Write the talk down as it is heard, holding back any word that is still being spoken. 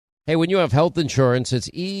Hey, when you have health insurance, it's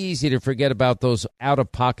easy to forget about those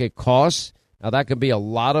out-of-pocket costs. Now, that can be a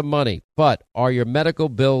lot of money, but are your medical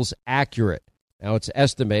bills accurate? Now, it's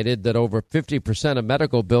estimated that over 50% of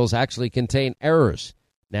medical bills actually contain errors.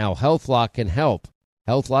 Now, HealthLock can help.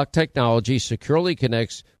 HealthLock technology securely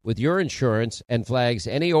connects with your insurance and flags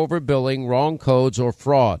any overbilling, wrong codes, or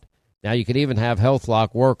fraud. Now, you can even have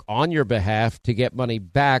HealthLock work on your behalf to get money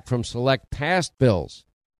back from select past bills.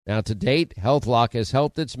 Now, to date, HealthLock has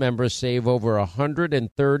helped its members save over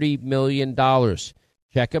 $130 million.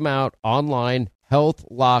 Check them out online,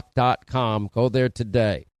 healthlock.com. Go there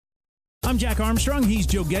today. I'm Jack Armstrong. He's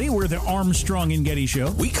Joe Getty. We're the Armstrong and Getty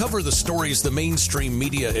Show. We cover the stories the mainstream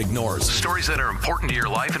media ignores. Stories that are important to your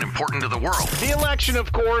life and important to the world. The election,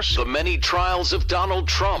 of course. The many trials of Donald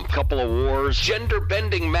Trump. Couple of wars.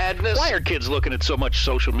 Gender-bending madness. Why are kids looking at so much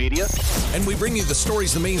social media? And we bring you the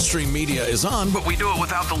stories the mainstream media is on, but we do it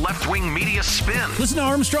without the left-wing media spin. Listen to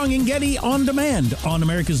Armstrong and Getty on demand on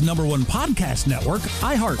America's #1 podcast network,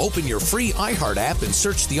 iHeart. Open your free iHeart app and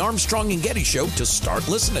search the Armstrong and Getty Show to start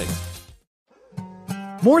listening.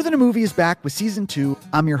 More Than a Movie is back with Season 2.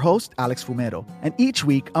 I'm your host, Alex Fumero, and each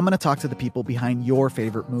week I'm going to talk to the people behind your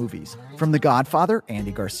favorite movies. From The Godfather,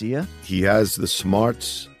 Andy Garcia. He has the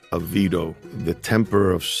smarts of Vito, the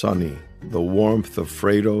temper of Sonny, the warmth of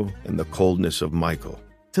Fredo, and the coldness of Michael.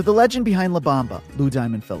 To the legend behind La Bamba, Lou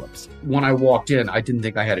Diamond Phillips. When I walked in, I didn't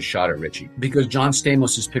think I had a shot at Richie because John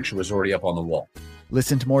Stamos' picture was already up on the wall.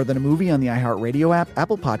 Listen to More Than a Movie on the iHeartRadio app,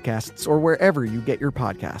 Apple Podcasts, or wherever you get your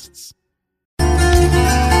podcasts.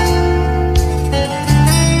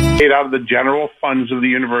 Paid out of the general funds of the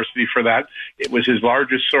university for that. It was his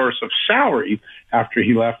largest source of salary after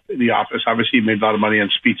he left the office. Obviously, he made a lot of money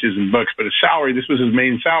on speeches and books, but his salary, this was his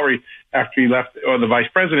main salary after he left the vice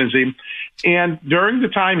presidency. And during the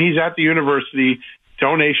time he's at the university,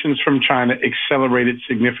 donations from China accelerated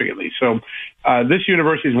significantly. So this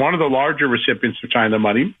university is one of the larger recipients of China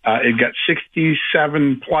money. It got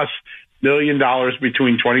 $67+ million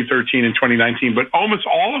between 2013 and 2019, but almost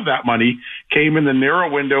all of that money came in the narrow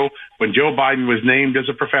window when Joe Biden was named as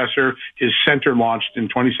a professor. His center launched in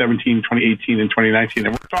 2017, 2018, and 2019.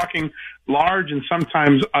 And we're talking large and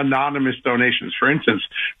sometimes anonymous donations. For instance,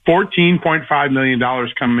 $14.5 million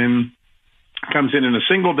comes in a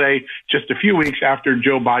single day, just a few weeks after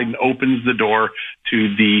Joe Biden opens the door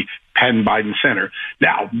to the Penn Biden Center.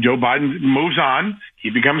 Now, Joe Biden moves on. He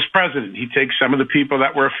becomes president. He takes some of the people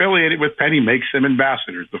that were affiliated with Penn. He makes them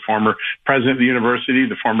ambassadors. The former president of the university,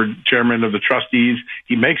 the former chairman of the trustees,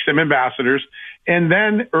 he makes them ambassadors. And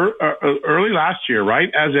then early last year, right,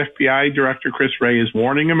 as FBI Director Chris Wray is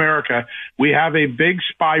warning America, we have a big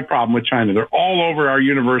spy problem with China. They're all over our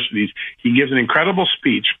universities. He gives an incredible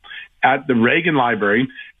speech at the Reagan Library.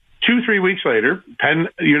 2-3 weeks later, Penn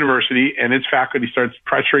University and its faculty starts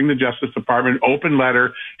pressuring the Justice Department, open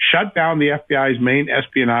letter, shut down the FBI's main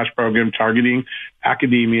espionage program targeting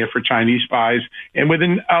academia for Chinese spies. And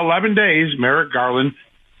within 11 days, Merrick Garland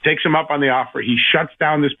takes him up on the offer. He shuts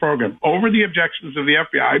down this program over the objections of the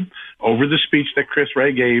FBI, over the speech that Chris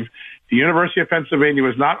Wray gave. The University of Pennsylvania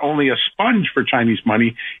was not only a sponge for Chinese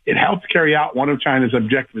money, it helped carry out one of China's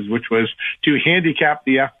objectives, which was to handicap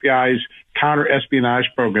the FBI's counter-espionage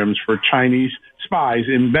programs for Chinese spies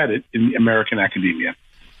embedded in American academia.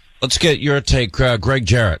 Let's get your take, Greg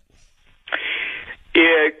Jarrett.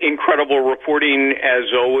 Yeah, incredible reporting,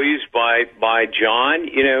 as always, by John.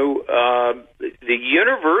 You know, the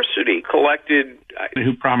university collected...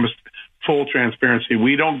 Who promised full transparency.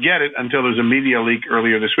 We don't get it until there's a media leak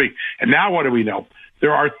earlier this week. And now what do we know?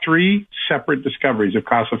 There are 3 separate discoveries of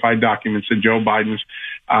classified documents in Joe Biden's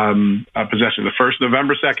possession. The first,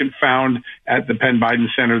 November 2nd, found at the Penn Biden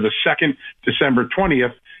Center. The second, December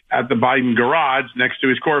 20th, at the Biden garage next to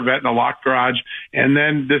his Corvette in a locked garage. And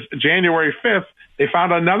then this January 5th, they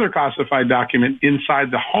found another classified document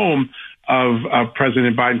inside the home of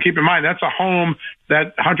President Biden. Keep in mind, that's a home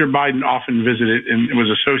that Hunter Biden often visited and was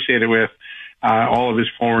associated with. All of his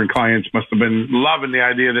foreign clients must have been loving the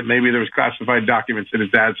idea that maybe there was classified documents in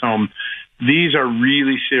his dad's home. These are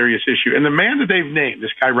really serious issues. And the man that they've named,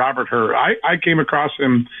 this guy, Robert Hur, I came across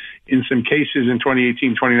him in some cases in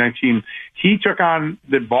 2018, 2019. He took on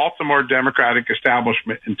the Baltimore Democratic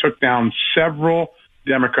establishment and took down several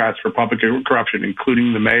Democrats for public corruption,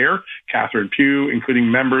 including the mayor, Catherine Pugh,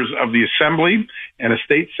 including members of the assembly and a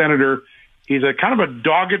state senator. He's a kind of a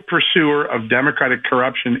dogged pursuer of Democratic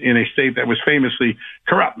corruption in a state that was famously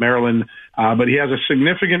corrupt, Maryland. But he has a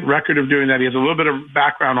significant record of doing that. He has a little bit of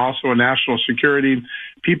background also in national security.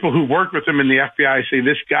 People who worked with him in the FBI say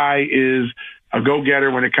this guy is a go-getter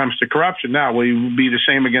when it comes to corruption. Now, will he be the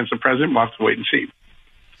same against the president? We'll have to wait and see.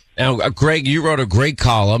 Now, Greg, you wrote a great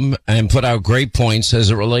column and put out great points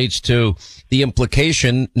as it relates to the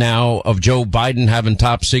implication now of Joe Biden having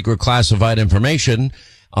top secret classified information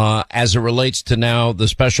as it relates to now the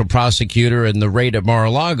special prosecutor and the raid at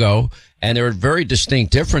Mar-a-Lago. And there are very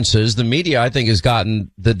distinct differences. The media, I think, has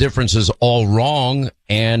gotten the differences all wrong.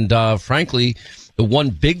 And frankly, the one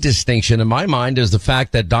big distinction in my mind is the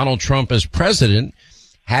fact that Donald Trump as president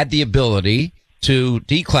had the ability to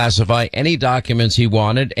declassify any documents he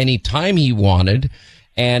wanted, any time he wanted,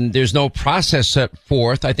 and there's no process set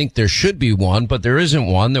forth. I think there should be one, but there isn't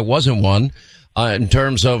one. There wasn't one in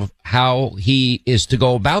terms of how he is to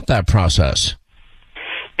go about that process.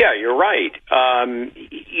 Yeah, you're right.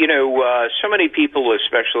 So many people,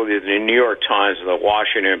 especially the New York Times and the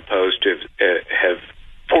Washington Post, have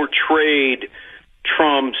portrayed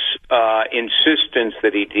Trump's insistence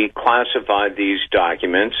that he declassified these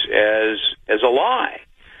documents as a lie.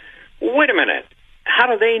 Wait a minute. How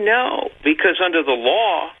do they know? Because under the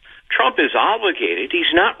law, Trump is obligated.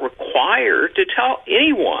 He's not required to tell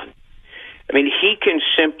anyone. I mean, he can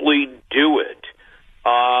simply do it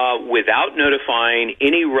without notifying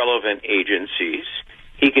any relevant agencies.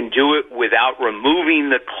 He can do it without removing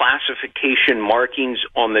the classification markings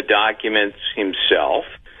on the documents himself.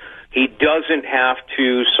 He doesn't have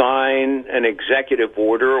to sign an executive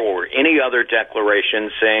order or any other declaration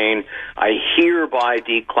saying, I hereby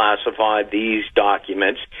declassify these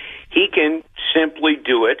documents. He can simply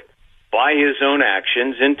do it by his own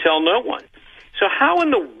actions and tell no one. So how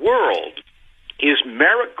in the world is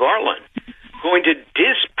Merrick Garland going to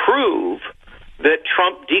disprove that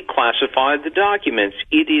Trump declassified the documents?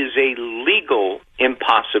 It is a legal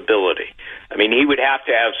impossibility. I mean, he would have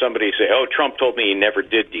to have somebody say, oh, Trump told me he never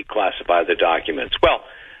did declassify the documents. Well,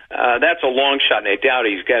 that's a long shot, and I doubt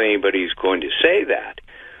he's got anybody who's going to say that.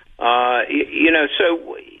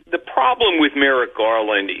 So the problem with Merrick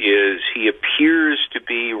Garland is he appears to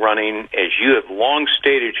be running, as you have long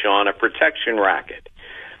stated, Sean, a protection racket.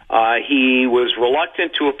 He was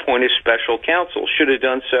reluctant to appoint a special counsel, should have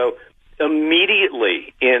done so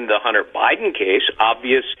immediately in the Hunter Biden case,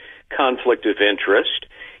 obvious conflict of interest.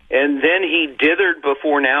 And then he dithered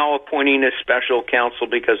before now appointing a special counsel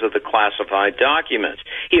because of the classified documents.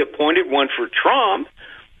 He appointed one for Trump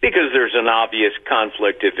because there's an obvious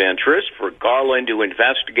conflict of interest for Garland to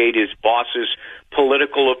investigate his boss's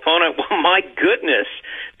political opponent. Well, my goodness,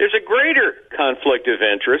 there's a greater conflict of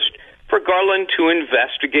interest for Garland to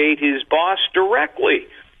investigate his boss directly.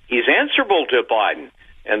 He's answerable to Biden,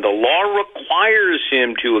 and the law requires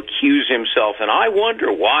him to accuse himself. And I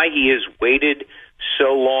wonder why he has waited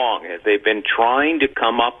so long. Have they been trying to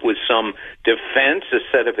come up with some defense, a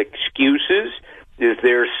set of excuses? Is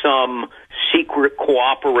there some secret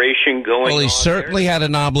cooperation going on? Well, he certainly had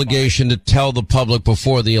an obligation to tell the public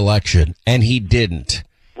before the election, and he didn't.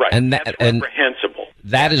 Right. And that's reprehensible.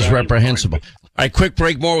 That is reprehensible. All right, quick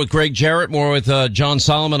break. More with Greg Jarrett, more with John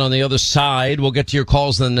Solomon on the other side. We'll get to your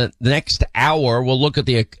calls in the next hour. We'll look at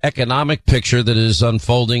the economic picture that is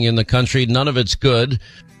unfolding in the country. None of it's good.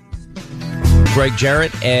 Greg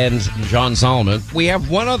Jarrett and John Solomon. We have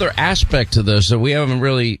one other aspect to this that we haven't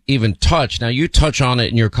really even touched. Now, you touch on it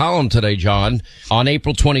in your column today, John. On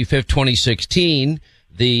April 25th, 2016,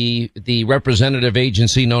 the representative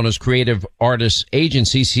agency known as Creative Artists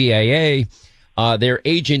Agency, CAA, their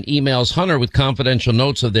agent emails Hunter with confidential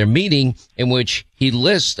notes of their meeting in which he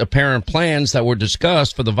lists apparent plans that were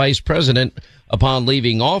discussed for the vice president upon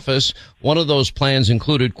leaving office. One of those plans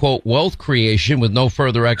included, quote, wealth creation with no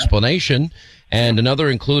further explanation. And another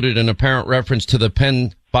included an apparent reference to the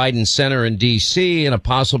Penn Biden Center in D.C. and a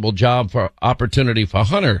possible job for opportunity for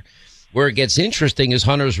Hunter. Where it gets interesting is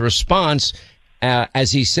Hunter's response,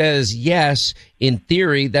 as he says, yes, in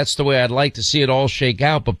theory, that's the way I'd like to see it all shake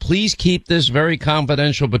out. But please keep this very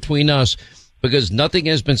confidential between us because nothing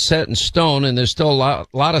has been set in stone. And there's still a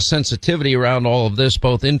lot of sensitivity around all of this,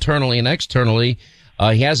 both internally and externally.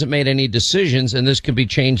 He hasn't made any decisions, and this can be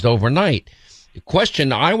changed overnight. The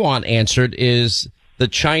question I want answered is the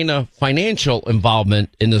China financial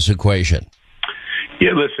involvement in this equation.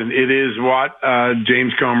 Yeah, listen, it is what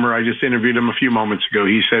James Comer, I just interviewed him a few moments ago.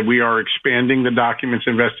 He said we are expanding the documents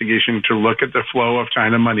investigation to look at the flow of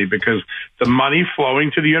China money because the money flowing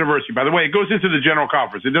to the university, by the way, it goes into the general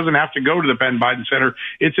conference. It doesn't have to go to the Penn Biden Center.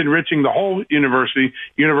 It's enriching the whole university.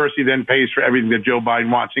 University then pays for everything that Joe Biden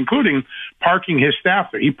wants, including parking his staff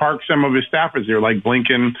there. He parks some of his staffers there, like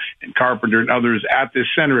Blinken and Carpenter and others at this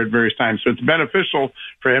center at various times. So it's beneficial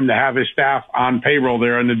for him to have his staff on payroll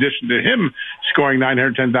there in addition to him scoring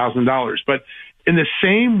 $910,000. But in the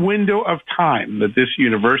same window of time that this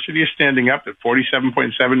university is standing up, that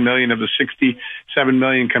 $47.7 million of the $67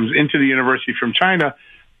 million comes into the university from China,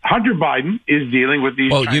 Hunter Biden is dealing with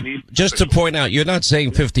these Chinese. Just to point out, you're not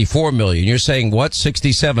saying 54 million. You're saying what?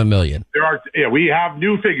 67 million. We have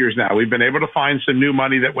new figures now. We've been able to find some new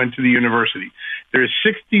money that went to the university. There's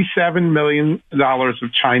 $67 million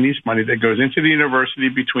of Chinese money that goes into the university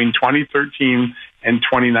between 2013 and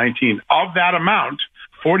 2019. Of that amount,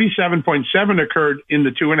 47.7 occurred in the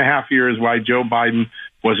 2.5 years while Joe Biden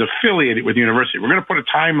was affiliated with the university. We're going to put a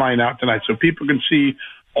timeline out tonight so people can see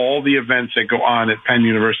all the events that go on at Penn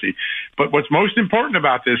University. But what's most important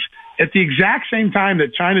about this, at the exact same time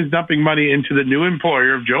that China's dumping money into the new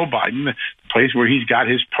employer of Joe Biden, the place where he's got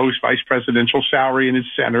his post-vice presidential salary and his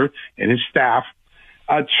center and his staff,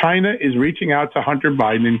 China is reaching out to Hunter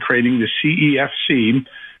Biden and creating the CEFC,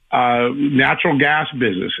 natural gas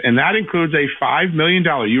business. And that includes a $5 million,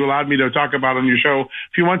 you allowed me to talk about on your show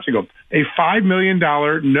a few months ago, a $5 million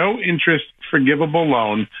no interest forgivable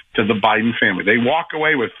loan to the Biden family. They walk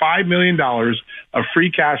away with $5 million of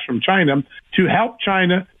free cash from China to help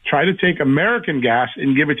China try to take American gas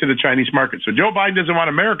and give it to the Chinese market. So Joe Biden doesn't want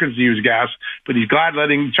Americans to use gas, but he's glad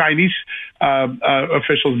letting Chinese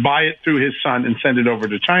officials buy it through his son and send it over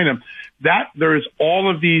to China. That there is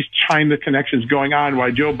all of these China connections going on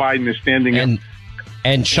while Joe Biden is standing up.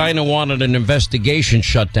 And China wanted an investigation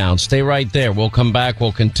shut down. Stay right there. We'll come back.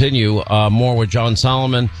 We'll continue more with John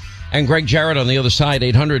Solomon and Greg Jarrett on the other side.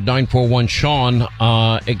 800-941-SEAN.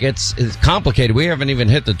 It's complicated. We haven't even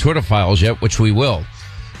hit the Twitter files yet, which we will.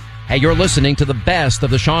 Hey, you're listening to the best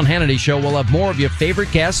of the Sean Hannity Show. We'll have more of your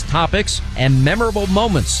favorite guests, topics, and memorable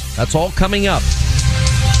moments. That's all coming up.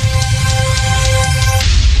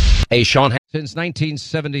 Hey, Sean. Since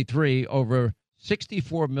 1973, over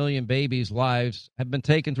 64 million babies' lives have been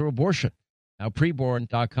taken through abortion. Now,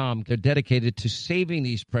 preborn.com, they're dedicated to saving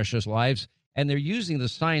these precious lives, and they're using the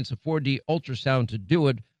science of 4D ultrasound to do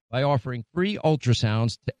it by offering free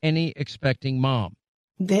ultrasounds to any expecting mom.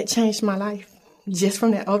 That changed my life, just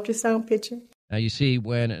from that ultrasound picture. Now, you see,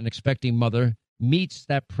 when an expecting mother meets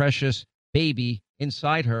that precious baby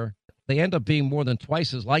inside her, they end up being more than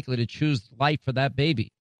twice as likely to choose life for that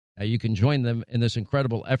baby. You can join them in this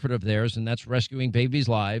incredible effort of theirs, and that's rescuing babies'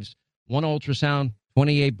 lives. One ultrasound,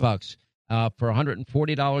 $28. For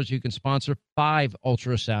 $140, you can sponsor 5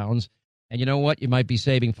 ultrasounds. And you know what? You might be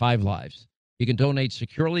saving 5 lives. You can donate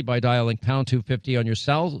securely by dialing pound 250 on your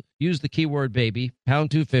cell. Use the keyword baby,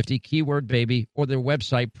 pound 250, keyword baby, or their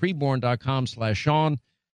website, preborn.com/Sean.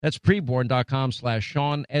 That's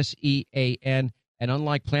preborn.com/Sean, SEAN. And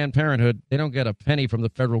unlike Planned Parenthood, they don't get a penny from the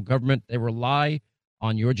federal government. They rely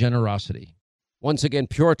on your generosity. Once again,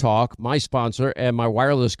 Pure Talk, my sponsor and my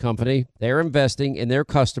wireless company, they're investing in their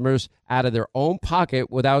customers out of their own pocket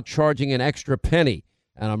without charging an extra penny.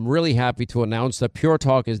 And I'm really happy to announce that Pure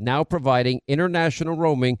Talk is now providing international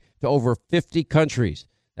roaming to over 50 countries.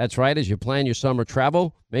 That's right. As you plan your summer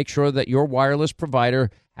travel, make sure that your wireless provider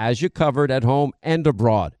has you covered at home and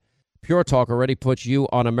abroad. Pure Talk already puts you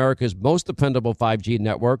on America's most dependable 5G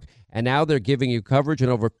network, and now they're giving you coverage in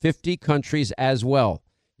over 50 countries as well.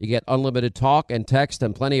 You get unlimited talk and text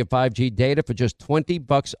and plenty of 5G data for just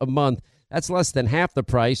 $20 a month. That's less than half the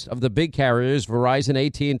price of the big carriers, Verizon,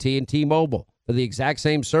 AT&T, and T-Mobile, for the exact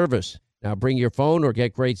same service. Now bring your phone or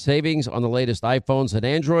get great savings on the latest iPhones and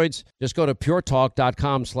Androids. Just go to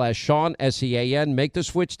puretalk.com/Sean, SEAN. Make the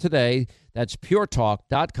switch today. That's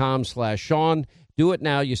puretalk.com/Sean. Do it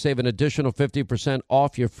now. You save an additional 50%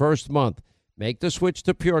 off your first month. Make the switch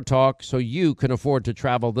to Pure Talk so you can afford to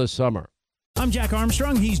travel this summer. I'm Jack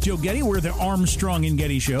Armstrong. He's Joe Getty. We're the Armstrong and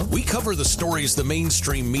Getty Show. We cover the stories the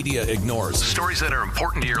mainstream media ignores. Stories that are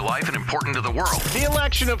important to your life and important to the world. The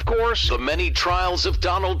election, of course. The many trials of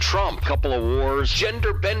Donald Trump. Couple of wars.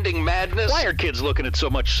 Gender-bending madness. Why are kids looking at so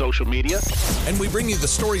much social media? And we bring you the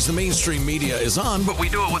stories the mainstream media is on, but we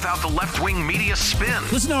do it without the left-wing media spin.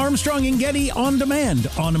 Listen to Armstrong and Getty on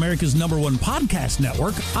demand on America's #1 podcast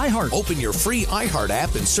network, iHeart. Open your free iHeart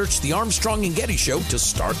app and search the Armstrong and Getty Show to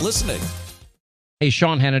start listening. Hey,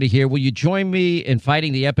 Sean Hannity here. Will you join me in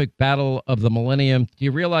fighting the epic battle of the millennium? Do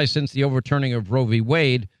you realize since the overturning of Roe v.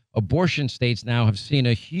 Wade, abortion states now have seen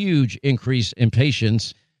a huge increase in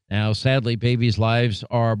patients? Now, sadly, babies' lives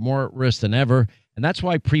are more at risk than ever, and that's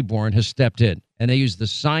why Preborn has stepped in. And they use the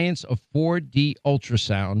science of 4D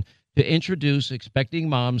ultrasound to introduce expecting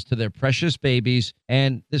moms to their precious babies,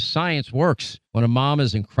 and this science works. When a mom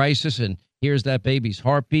is in crisis and hears that baby's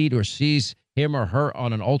heartbeat or sees him or her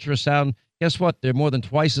on an ultrasound, guess what? They're more than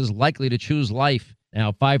twice as likely to choose life.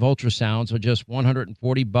 Now, 5 ultrasounds are just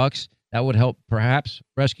 $140. That would help perhaps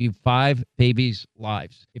rescue 5 babies'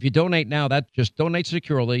 lives. If you donate now, that just donate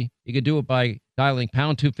securely. You can do it by dialing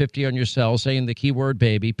pound 250 on your cell, saying the keyword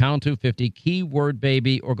baby, pound 250, keyword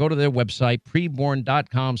baby, or go to their website,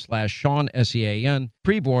 preborn.com/Sean, SEAN,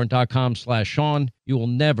 preborn.com/Sean. You will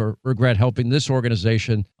never regret helping this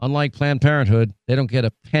organization. Unlike Planned Parenthood, they don't get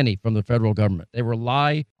a penny from the federal government. They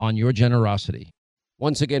rely on your generosity.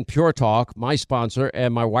 Once again, Pure Talk, my sponsor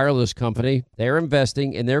and my wireless company, they're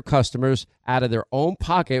investing in their customers out of their own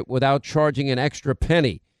pocket without charging an extra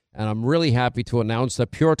penny. And I'm really happy to announce that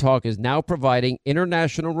Pure Talk is now providing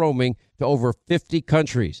international roaming to over 50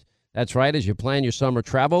 countries. That's right. As you plan your summer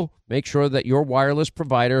travel, make sure that your wireless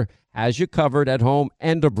provider has you covered at home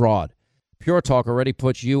and abroad. Pure Talk already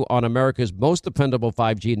puts you on America's most dependable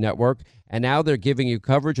 5G network, and now they're giving you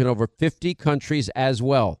coverage in over 50 countries as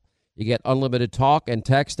well. You get unlimited talk and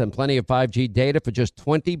text and plenty of 5G data for just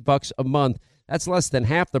 $20 a month. That's less than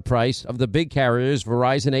half the price of the big carriers,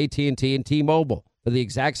 Verizon, AT&T, and T-Mobile, for the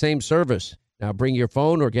exact same service. Now bring your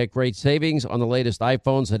phone or get great savings on the latest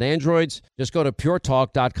iPhones and Androids. Just go to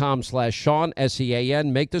puretalk.com/Sean,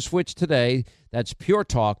 SEAN. Make the switch today. That's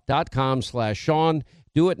puretalk.com/Sean.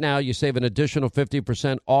 Do it now. You save an additional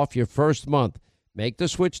 50% off your first month. Make the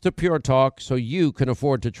switch to Pure Talk so you can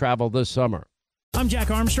afford to travel this summer. I'm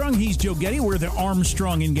Jack Armstrong. He's Joe Getty. We're the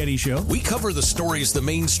Armstrong and Getty Show. We cover the stories the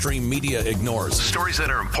mainstream media ignores. Stories that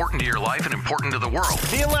are important to your life and important to the world.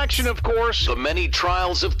 The election, of course. The many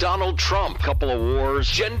trials of Donald Trump. Couple of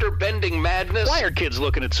wars. Gender-bending madness. Why are kids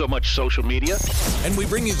looking at so much social media? And we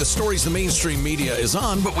bring you the stories the mainstream media is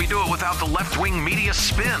on, but we do it without the left-wing media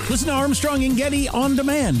spin. Listen to Armstrong and Getty on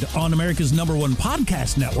demand on America's #1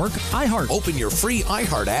 podcast network, iHeart. Open your free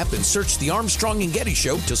iHeart app and search the Armstrong and Getty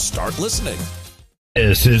Show to start listening.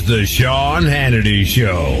 This is the Sean Hannity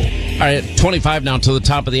Show. All right, 25 now to the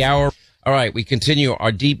top of the hour. All right, we continue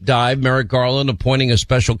our deep dive. Merrick Garland appointing a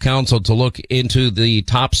special counsel to look into the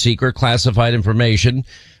top secret classified information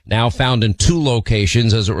now found in 2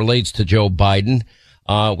 locations as it relates to Joe Biden.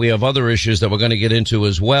 We have other issues that we're going to get into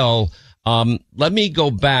as well. Let me go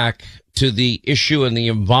back to the issue and the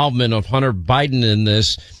involvement of Hunter Biden in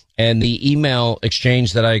this and the email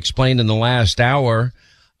exchange that I explained in the last hour.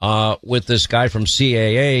 With this guy from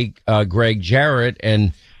CAA, Greg Jarrett,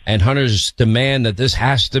 and Hunter's demand that this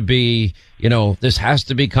has to be, this has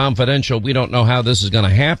to be confidential. We don't know how this is going to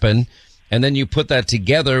happen. And then you put that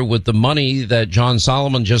together with the money that John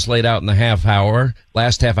Solomon just laid out in the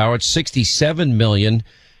last half hour. It's $67 million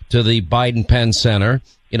to the Biden Penn Center,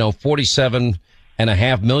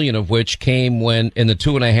 $47.5 million of which came when in the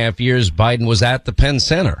 2.5 years Biden was at the Penn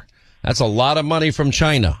Center. That's a lot of money from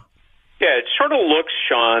China. Yeah, it sort of looks,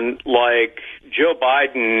 Sean, like Joe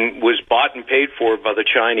Biden was bought and paid for by the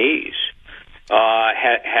Chinese.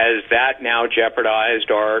 Has that now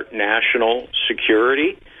jeopardized our national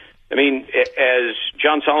security? I mean, as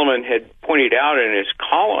John Solomon had pointed out in his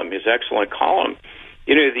excellent column,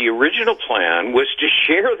 the original plan was to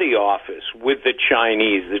share the office with the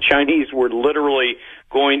Chinese. The Chinese were literally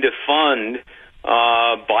going to fund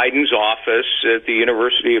Biden's office at the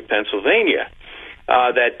University of Pennsylvania.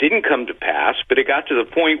 That didn't come to pass, but it got to the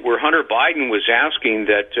point where Hunter Biden was asking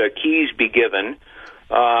that keys be given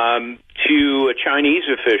to a Chinese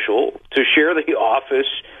official to share the office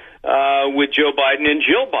with Joe Biden and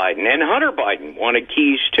Jill Biden, and Hunter Biden wanted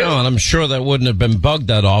keys too. Oh, and I'm sure that wouldn't have been bugged,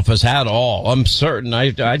 that office at all. I'm certain.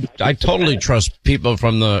 I totally trust people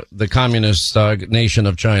from the communist nation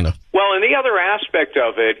of China. Well, and the other aspect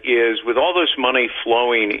of it is with all this money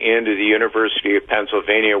flowing into the University of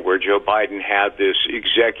Pennsylvania, where Joe Biden had this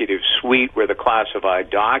executive suite where the classified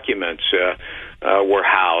documents were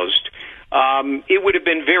housed, it would have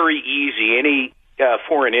been very easy. Any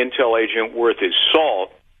foreign intel agent worth his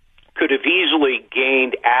salt could have easily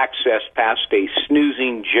gained access past a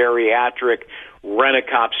snoozing geriatric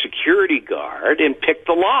rent-a-cop security guard and picked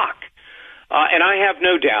the lock. And I have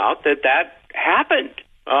no doubt that happened.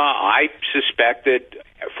 I suspect that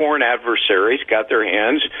foreign adversaries got their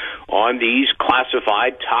hands on these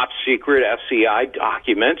classified top-secret FBI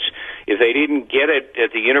documents. If they didn't get it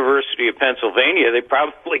at the University of Pennsylvania, they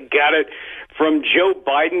probably got it from Joe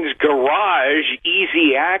Biden's garage,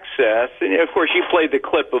 easy access. And, of course, you played the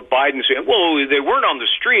clip of Biden saying, well, they weren't on the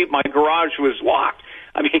street. My garage was locked.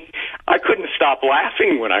 I mean, I couldn't stop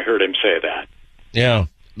laughing when I heard him say that. Yeah.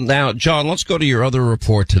 Now, John, let's go to your other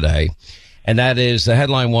report today. And that is, the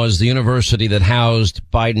headline was, the university that housed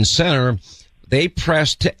Biden Center, they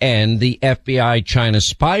pressed to end the FBI China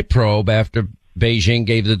spy probe after Beijing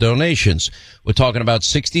gave the donations. We're talking about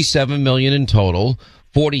 $67 million in total,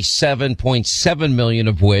 $47.7 million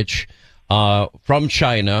of which from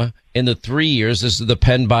China in the 3 years, this is the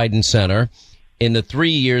Penn Biden Center, in the 3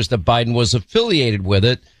 years that Biden was affiliated with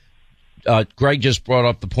it. Greg just brought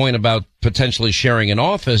up the point about potentially sharing an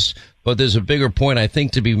office, but there's a bigger point I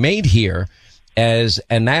think to be made here,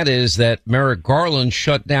 and that is that Merrick Garland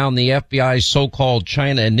shut down the FBI's so-called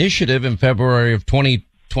China initiative in February of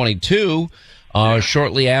 2022,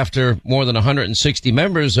 shortly after more than 160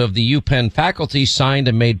 members of the UPenn faculty signed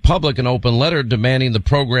and made public an open letter demanding the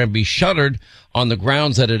program be shuttered on the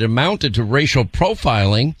grounds that it amounted to racial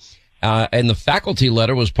profiling. And the faculty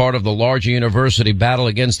letter was part of the larger university battle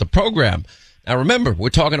against the program. Now, remember, we're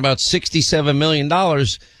talking about $67 million.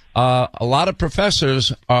 A lot of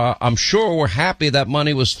professors, I'm sure, were happy that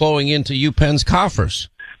money was flowing into UPenn's coffers.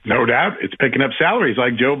 No doubt. It's picking up salaries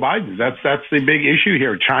like Joe Biden. That's the big issue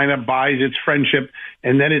here. China buys its friendship,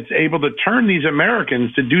 and then it's able to turn these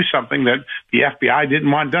Americans to do something that the FBI didn't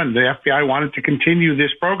want done. The FBI wanted to continue this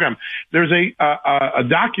program. There's a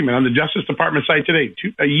document on the Justice Department site today,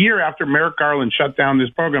 a year after Merrick Garland shut down this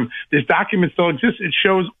program. This document still exists. It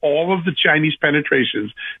shows all of the Chinese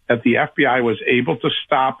penetrations that the FBI was able to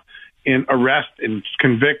stop and arrest and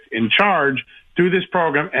convict and charge through this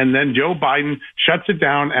program, and then Joe Biden shuts it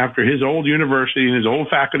down after his old university and his old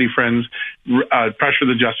faculty friends pressure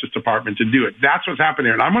the Justice Department to do it. That's what's happening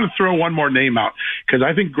here. And I'm going to throw one more name out because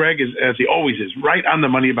I think Greg is, as he always is, right on the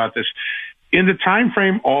money about this. In the time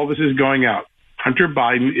frame all this is going out, Hunter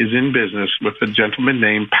Biden is in business with a gentleman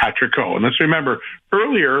named Patrick Ho. And let's remember,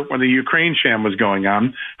 earlier when the Ukraine sham was going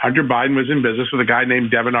on, Hunter Biden was in business with a guy named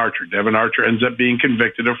Devin Archer. Devin Archer ends up being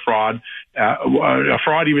convicted of fraud, a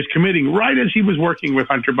fraud he was committing right as he was working with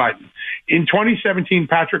Hunter Biden. In 2017,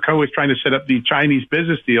 Patrick Ho was trying to set up the Chinese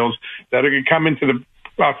business deals that are going to come into the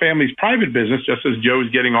family's private business, just as Joe's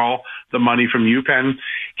getting all the money from UPenn.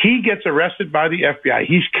 He gets arrested by the FBI.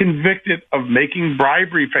 He's convicted of making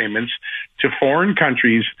bribery payments to foreign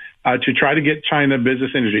countries to try to get China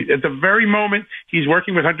business industry. At the very moment he's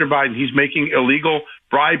working with Hunter Biden, he's making illegal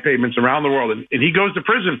bribe payments around the world, and he goes to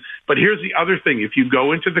prison. But here's the other thing. If you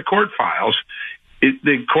go into the court files,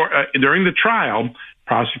 during the trial,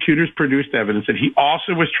 prosecutors produced evidence that he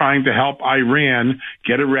also was trying to help Iran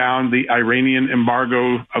get around the Iranian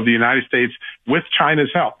embargo of the United States with China's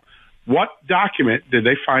help. What document did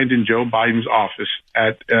they find in Joe Biden's office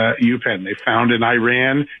at UPenn? They found an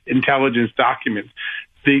Iran intelligence document.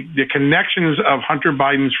 The connections of Hunter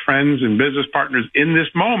Biden's friends and business partners in this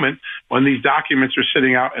moment, when these documents are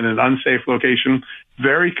sitting out in an unsafe location,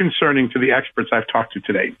 very concerning to the experts I've talked to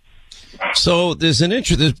today. So there's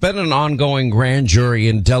been an ongoing grand jury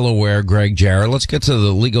in Delaware, Greg Jarrett. Let's get to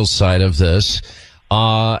the legal side of this.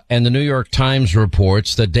 And the New York Times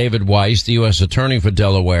reports that David Weiss, the U.S. attorney for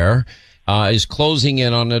Delaware, is closing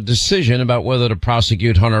in on a decision about whether to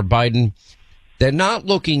prosecute Hunter Biden. They're not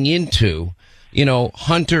looking into,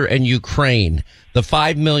 Hunter and Ukraine, the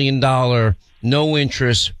 $5 million no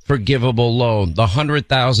interest forgivable loan, the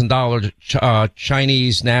 $100,000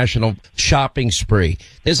 Chinese national shopping spree.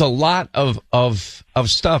 There's a lot of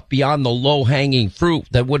stuff beyond the low hanging fruit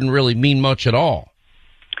that wouldn't really mean much at all.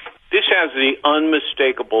 This has the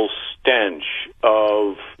unmistakable stench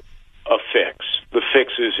of a fix. The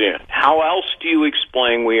fix is in. How else do you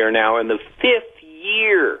explain we are now in the 5th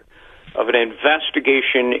year of an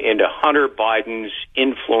investigation into Hunter Biden's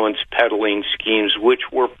influence peddling schemes, which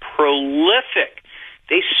were prolific?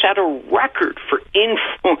 They set a record for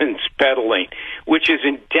influence peddling, which is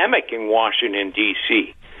endemic in Washington,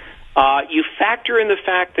 D.C. You factor in the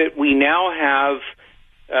fact that we now have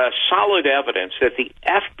solid evidence that the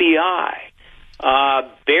FBI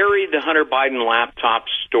buried the Hunter Biden laptop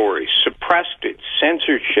story, suppressed it,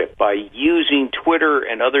 censorship by using Twitter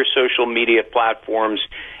and other social media platforms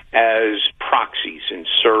as proxies and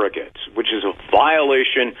surrogates, which is a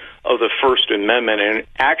violation of the First Amendment. And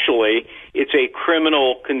actually, it's a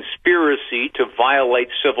criminal conspiracy to violate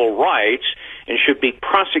civil rights and should be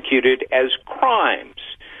prosecuted as crimes.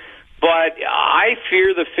 But I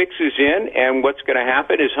fear the fix is in, and what's going to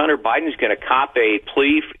happen is Hunter Biden's going to cop a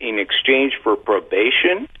plea in exchange for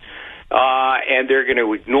probation, and they're going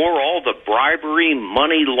to ignore all the bribery,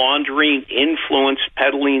 money laundering, influence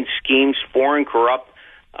peddling schemes, foreign corrupt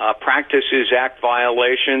Practices Act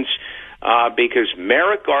violations, because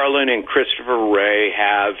Merrick Garland and Christopher Wray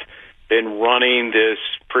have been running this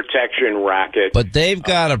protection racket. But they've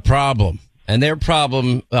got a problem. And their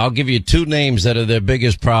problem, I'll give you two names that are their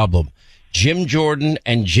biggest problem. Jim Jordan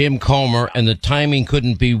and Jim Comer, and the timing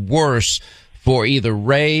couldn't be worse for either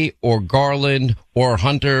Wray or Garland or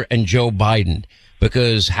Hunter and Joe Biden,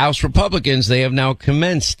 because House Republicans, they have now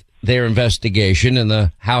commenced their investigation in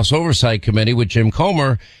the House Oversight Committee with Jim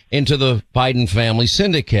Comer into the Biden family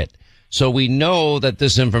syndicate. So we know that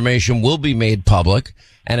this information will be made public.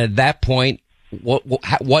 And at that point,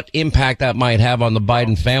 what impact that might have on the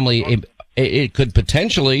Biden family, it could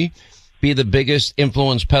potentially be the biggest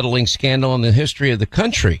influence peddling scandal in the history of the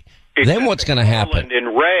country. Then what's going to happen? Garland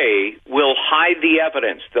and Ray will hide the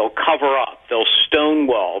evidence. They'll cover up. They'll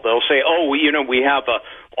stonewall. They'll say, we have a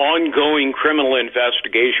ongoing criminal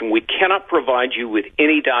investigation. We cannot provide you with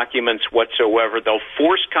any documents whatsoever. They'll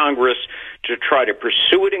force Congress to try to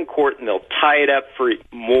pursue it in court, and they'll tie it up for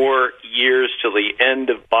more years till the end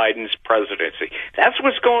of Biden's presidency. That's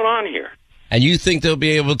what's going on here. And you think they'll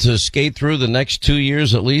be able to skate through the next 2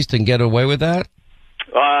 years at least and get away with that?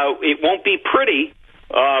 It won't be pretty,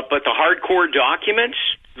 but the hardcore documents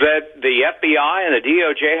that the FBI and the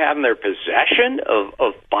DOJ have in their possession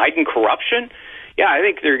of Biden corruption, I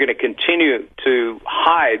think they're going to continue to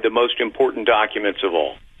hide the most important documents of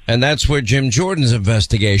all. And that's where Jim Jordan's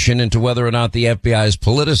investigation into whether or not the FBI is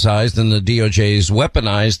politicized and the DOJ is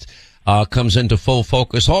weaponized comes into full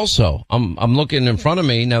focus also. I'm looking in front of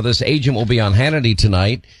me. Now, this agent will be on Hannity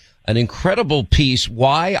tonight. An incredible piece,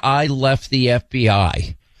 Why I Left the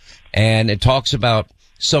FBI. And it talks about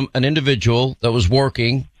an individual that was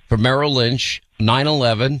working for Merrill Lynch,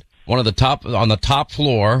 9/11, on the top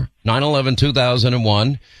floor, 9/11,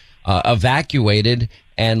 2001, evacuated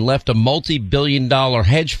and left a multi-billion-dollar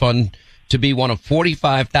hedge fund to be one of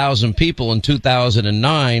 45,000 people in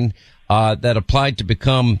 2009 that applied to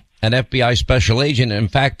become an FBI special agent, and in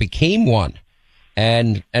fact became one,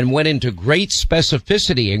 and went into great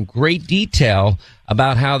specificity and great detail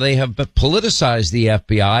about how they have politicized the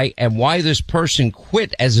FBI and why this person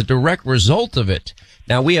quit as a direct result of it.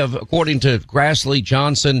 Now, we have, according to Grassley,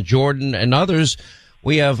 Johnson, Jordan, and others,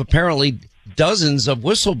 we have apparently dozens of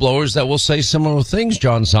whistleblowers that will say similar things,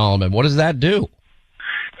 John Solomon. What does that do?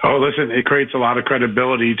 Oh, listen, it creates a lot of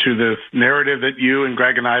credibility to the narrative that you and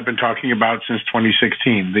Greg and I have been talking about since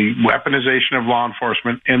 2016, the weaponization of law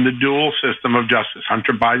enforcement and the dual system of justice.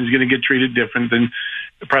 Hunter Biden's going to get treated different than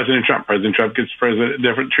President Trump. President Trump gets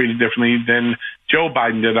treated differently than Joe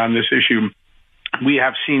Biden did on this issue. We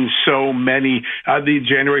have seen so many the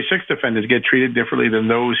January 6th offenders get treated differently than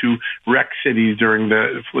those who wrecked cities during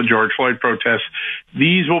the George Floyd protests.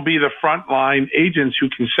 These will be the frontline agents who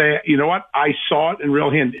can say, you know what, I saw it in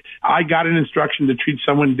real hand. I got an instruction to treat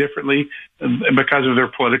someone differently because of their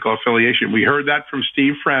political affiliation. We heard that from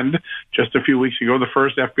Steve Friend just a few weeks ago, the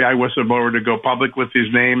first FBI whistleblower to go public with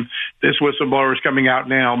his name. This whistleblower is coming out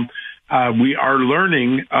now. We are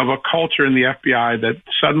learning of a culture in the FBI that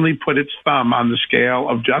suddenly put its thumb on the scale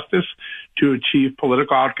of justice to achieve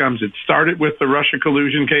political outcomes. It started with the Russia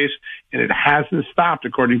collusion case, and it hasn't stopped,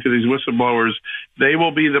 according to these whistleblowers. They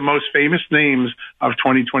will be the most famous names of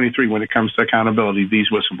 2023 when it comes to accountability, these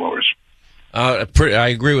whistleblowers. I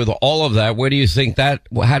agree with all of that. Where do you think that,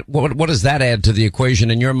 what does that add to the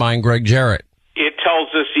equation in your mind, Greg Jarrett? It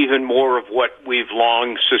tells us even more of what we've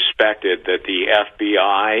long suspected, that the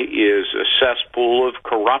FBI is a cesspool of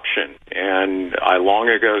corruption. And I long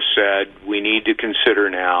ago said we need to consider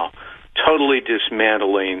now totally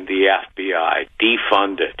dismantling the FBI,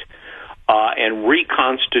 defund it, and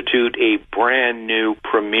reconstitute a brand new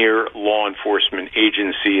premier law enforcement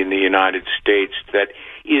agency in the United States that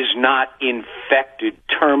is not infected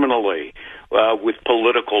terminally with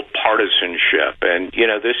political partisanship. And,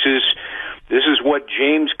 this is what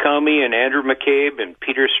James Comey and Andrew McCabe and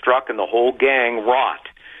Peter Strzok and the whole gang wrought.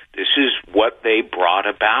 This is what they brought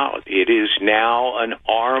about. It is now an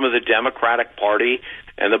arm of the Democratic Party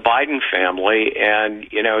and the Biden family, and,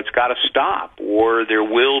 it's got to stop, or there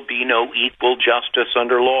will be no equal justice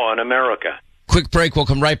under law in America. Quick break. We'll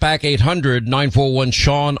come right back.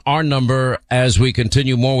 800-941-SEAN, our number, as we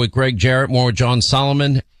continue more with Greg Jarrett, more with John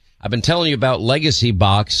Solomon. I've been telling you about Legacy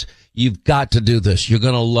Box. You've got to do this. You're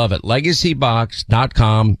going to love it.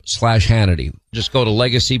 LegacyBox.com/Hannity. Just go to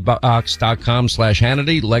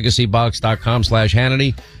LegacyBox.com/Hannity,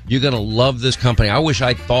 LegacyBox.com/Hannity. You're going to love this company. I wish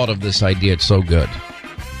I thought of this idea. It's so good.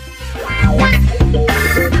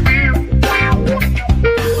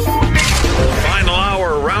 Final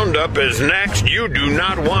Hour Roundup is next. You do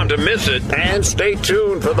not want to miss it. And stay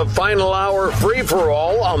tuned for the Final Hour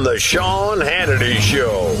free-for-all on the Sean Hannity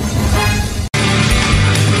Show.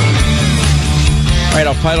 All right,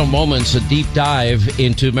 our final moments, a deep dive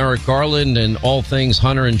into Merrick Garland and all things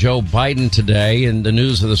Hunter and Joe Biden today and the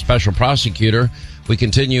news of the special prosecutor. We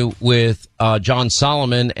continue with John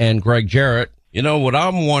Solomon and Greg Jarrett. What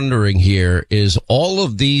I'm wondering here is all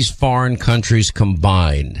of these foreign countries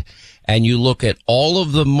combined, and you look at all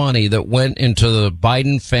of the money that went into the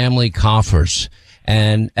Biden family coffers,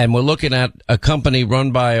 And we're looking at a company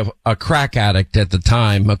run by a crack addict at the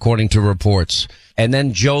time, according to reports. And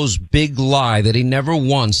then Joe's big lie that he never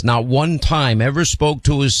once, not one time, ever spoke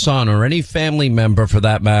to his son or any family member for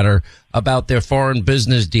that matter about their foreign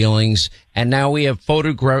business dealings. And now we have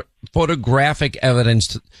photographic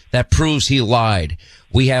evidence that proves he lied.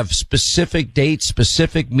 We have specific dates,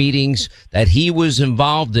 specific meetings that he was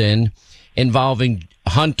involved in involving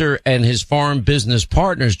Hunter and his foreign business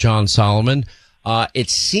partners, John Solomon. It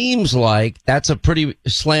seems like that's a pretty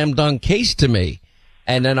slam dunk case to me.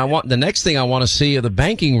 And then the next thing I want to see are the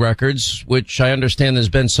banking records, which I understand there's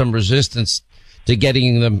been some resistance to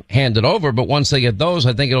getting them handed over. But once they get those,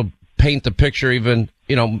 I think it'll paint the picture even,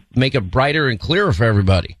 make it brighter and clearer for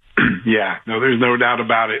everybody. Yeah, no, there's no doubt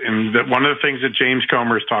about it. And one of the things that James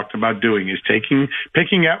Comer has talked about doing is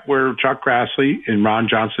picking up where Chuck Grassley and Ron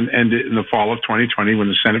Johnson ended in the fall of 2020 when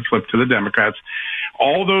the Senate flipped to the Democrats.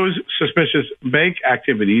 All those suspicious bank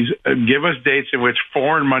activities give us dates in which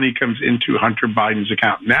foreign money comes into Hunter Biden's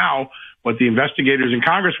account. Now, what the investigators in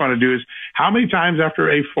Congress want to do is how many times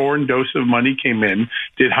after a foreign dose of money came in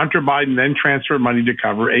did Hunter Biden then transfer money to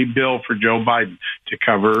cover a bill for Joe Biden, to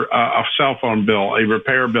cover a cell phone bill, a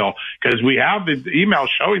repair bill? Because we have the email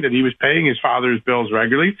showing that he was paying his father's bills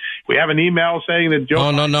regularly. We have an email saying that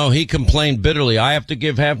Joe... No. He complained bitterly. I have to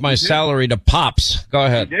give half my salary to Pops. Go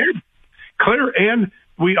ahead. He did. Clear. And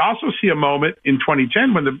we also see a moment in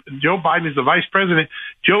 2010 when Joe Biden is the vice president.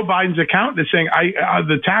 Joe Biden's accountant is saying,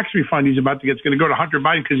 the tax refund he's about to get is going to go to Hunter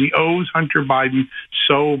Biden because he owes Hunter Biden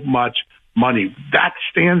so much money. That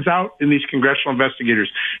stands out in these congressional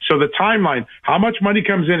investigators. So the timeline, how much money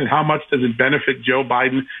comes in and how much does it benefit Joe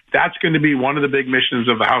Biden? That's going to be one of the big missions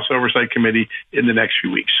of the House Oversight Committee in the next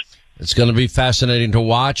few weeks. It's going to be fascinating to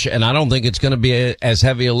watch, and I don't think it's going to be as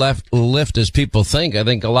heavy a lift as people think. I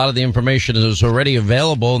think a lot of the information is already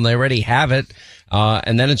available, and they already have it.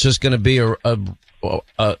 And then it's just going to be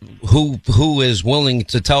who is willing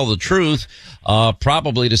to tell the truth,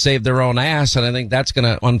 probably to save their own ass, and I think that's going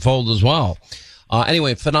to unfold as well.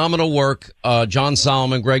 Anyway, phenomenal work, John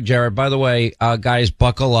Solomon, Greg Jarrett. By the way, guys,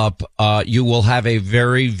 buckle up. You will have a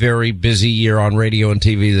very, very busy year on radio and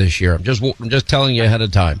TV this year. I'm just telling you ahead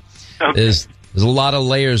of time. Okay. There's a lot of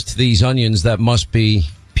layers to these onions that must be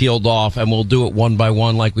peeled off, and we'll do it one by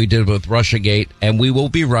one like we did with Russiagate, and we will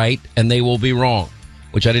be right and they will be wrong,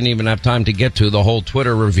 which I didn't even have time to get to. The whole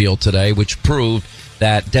Twitter reveal today, which proved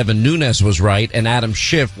that Devin Nunes was right and Adam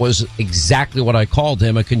Schiff was exactly what I called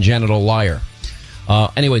him, a congenital liar.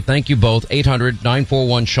 Anyway, thank you both.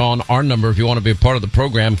 800-941-SEAN, our number if you want to be a part of the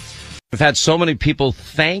program. I've had so many people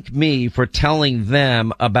thank me for telling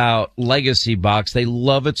them about Legacy Box. They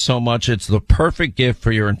love it so much. It's the perfect gift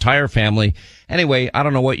for your entire family. Anyway, I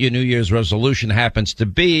don't know what your New Year's resolution happens to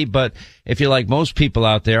be, but if you're like most people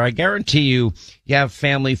out there, I guarantee you have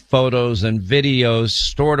family photos and videos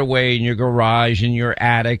stored away in your garage, in your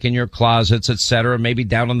attic, in your closets, etc., maybe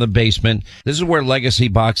down in the basement. This is where Legacy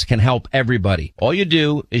Box can help everybody. All you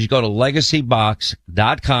do is you go to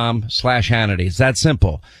legacybox.com/Hannity. It's that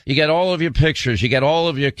simple. You get all of your pictures. You get all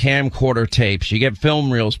of your camcorder tapes. You get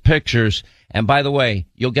film reels, pictures. And by the way,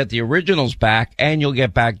 you'll get the originals back and you'll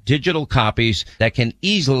get back digital copies that can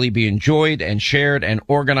easily be enjoyed and shared and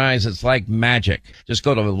organized. It's like magic. Just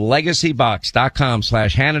go to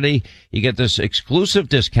legacybox.com/Hannity. You get this exclusive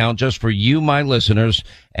discount just for you, my listeners,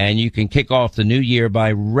 and you can kick off the new year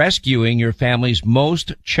by rescuing your family's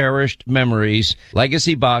most cherished memories.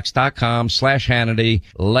 Legacybox.com/Hannity.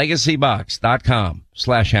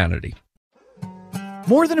 Legacybox.com/Hannity.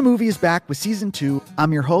 More Than a Movie is back with Season 2.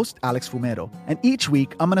 I'm your host, Alex Fumero, and each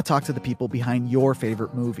week I'm going to talk to the people behind your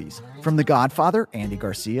favorite movies. From The Godfather, Andy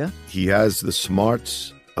Garcia. He has the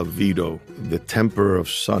smarts of Vito, the temper of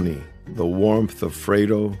Sonny, the warmth of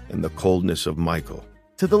Fredo, and the coldness of Michael.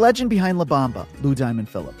 To the legend behind La Bamba, Lou Diamond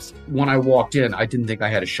Phillips. When I walked in, I didn't think I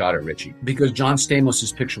had a shot at Richie because John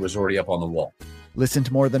Stamos' picture was already up on the wall. Listen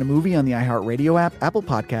to More Than a Movie on the iHeartRadio app, Apple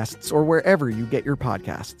Podcasts, or wherever you get your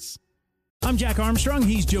podcasts. I'm Jack Armstrong.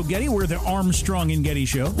 He's Joe Getty. We're the Armstrong and Getty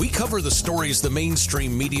Show. We cover the stories the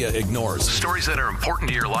mainstream media ignores. Stories that are important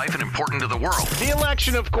to your life and important to the world. The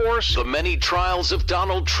election, of course. The many trials of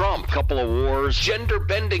Donald Trump. Couple of wars.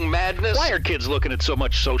 Gender-bending madness. Why are kids looking at so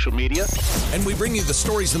much social media? And we bring you the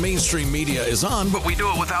stories the mainstream media is on, but we do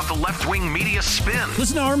it without the left-wing media spin.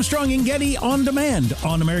 Listen to Armstrong and Getty on demand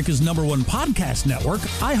on America's #1 podcast network,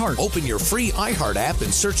 iHeart. Open your free iHeart app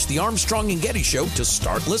and search The Armstrong and Getty Show to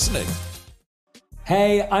start listening.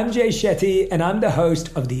 Hey, I'm Jay Shetty, and I'm the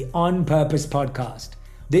host of the On Purpose podcast.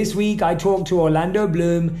 This week, I talked to Orlando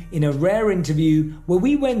Bloom in a rare interview where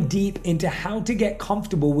we went deep into how to get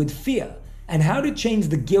comfortable with fear and how to change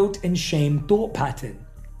the guilt and shame thought pattern.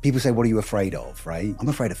 People say, what are you afraid of, right? I'm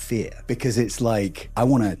afraid of fear, because it's like, I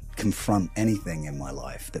want to confront anything in my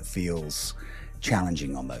life that feels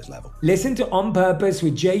challenging on those levels. Listen to On Purpose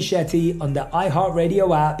with Jay Shetty on the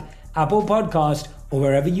iHeartRadio app, Apple Podcast, or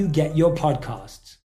wherever you get your podcasts.